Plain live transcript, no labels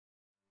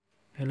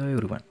Hello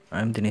everyone,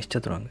 I am Dinesh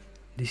Chathuranga.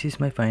 This is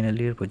my final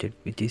year project,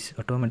 which is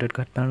automated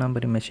cut panel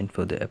numbering machine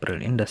for the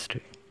apparel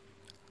industry.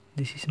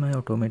 This is my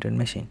automated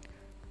machine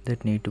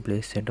that need to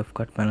place set of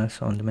cut panels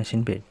on the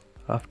machine bed.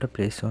 After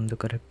place on the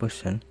correct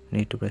position,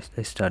 need to press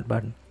the start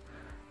button.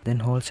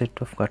 Then whole set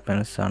of cut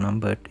panels are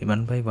numbered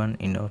one by one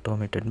in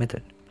automated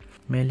method.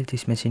 Mainly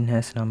this machine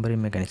has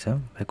numbering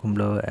mechanism, vacuum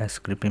blower as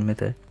gripping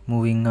method,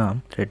 moving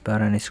arm, thread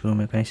bar and screw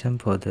mechanism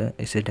for the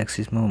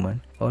Z-axis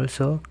movement,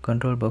 also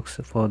control box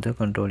for the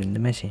controlling the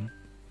machine.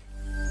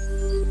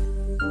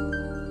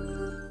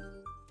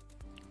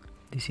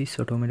 This is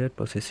automated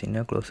process in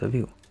a closer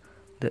view.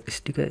 The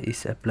sticker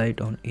is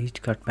applied on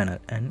each cut panel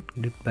and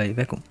gripped by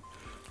vacuum,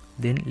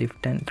 then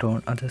lift and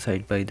thrown other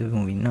side by the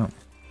moving arm.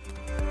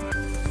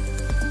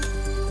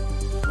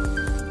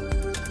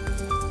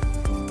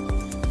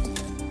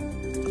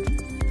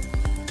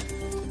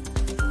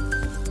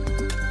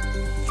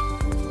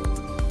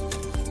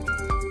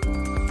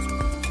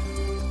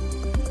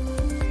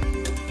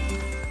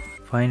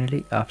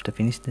 Finally, after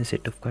finish the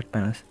set of cut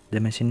panels, the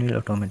machine will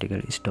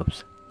automatically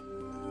stops.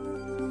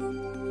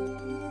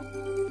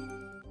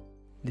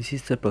 This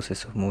is the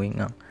process of moving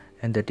arm,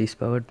 and that is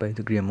powered by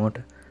the gear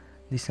motor.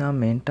 This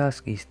arm main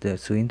task is the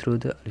swing through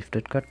the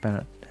lifted cut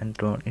panel and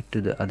thrown it to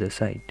the other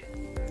side.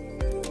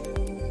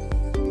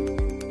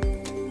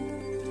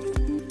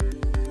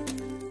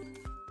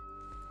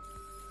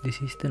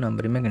 This is the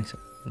numbering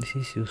mechanism. This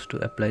is used to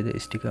apply the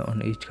sticker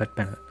on each cut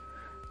panel.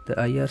 The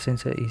IR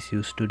sensor is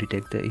used to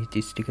detect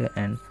each sticker,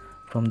 and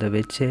from the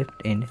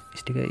wedge-shaped end,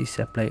 sticker is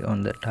applied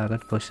on the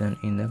target position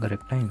in the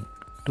correct timing.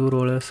 Two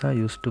rollers are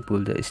used to pull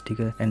the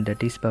sticker, and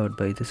that is powered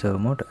by the servo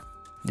motor.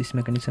 This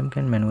mechanism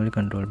can manually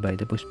controlled by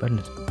the push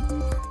buttons.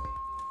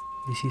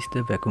 This is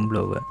the vacuum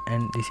blower,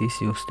 and this is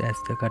used as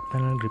the cut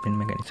panel gripping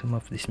mechanism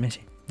of this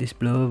machine. This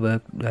blower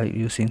works by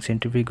using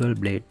centrifugal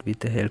blade with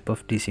the help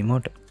of DC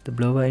motor. The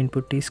blower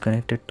input is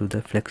connected to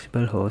the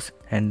flexible hose,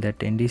 and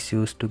that end is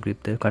used to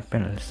grip the cut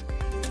panels.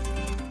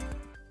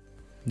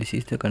 This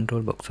is the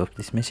control box of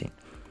this machine.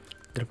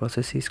 The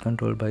process is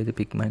controlled by the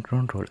big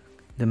microcontroller.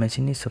 The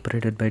machine is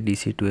operated by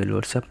DC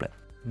 12V supply.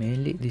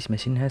 Mainly, this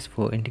machine has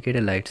 4 indicator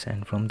lights,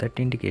 and from that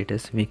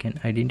indicators we can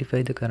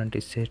identify the current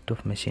state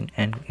of machine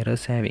and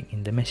errors having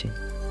in the machine.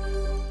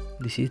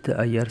 This is the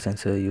IR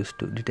sensor used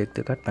to detect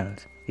the cut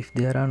panels. If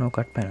there are no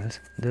cut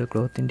panels, the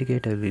cloth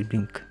indicator will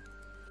blink.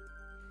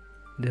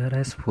 There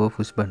has 4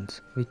 push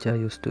buttons, which are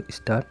used to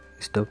start,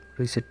 stop,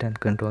 reset and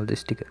control the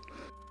sticker.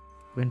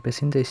 When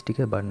pressing the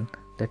sticker button,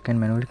 that can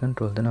manually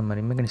control the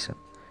numbering mechanism.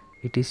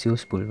 It is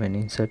useful when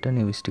insert a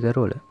new sticker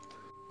roller.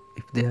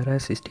 If there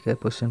is a sticker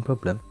position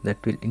problem, that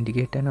will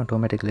indicate and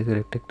automatically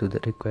correct it to the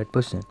required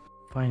position.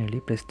 Finally,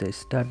 press the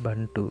start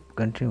button to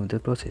continue the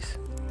process.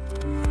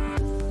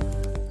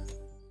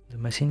 The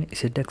machine is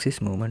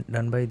Z-axis movement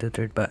done by the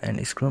thread bar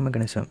and screw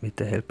mechanism with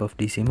the help of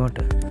DC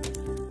motor.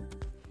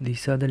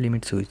 These are the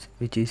limit switch,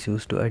 which is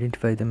used to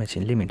identify the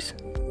machine limits.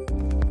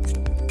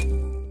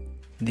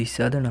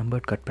 These are the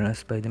numbered cut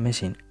panels by the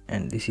machine,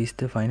 and this is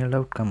the final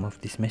outcome of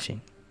this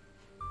machine.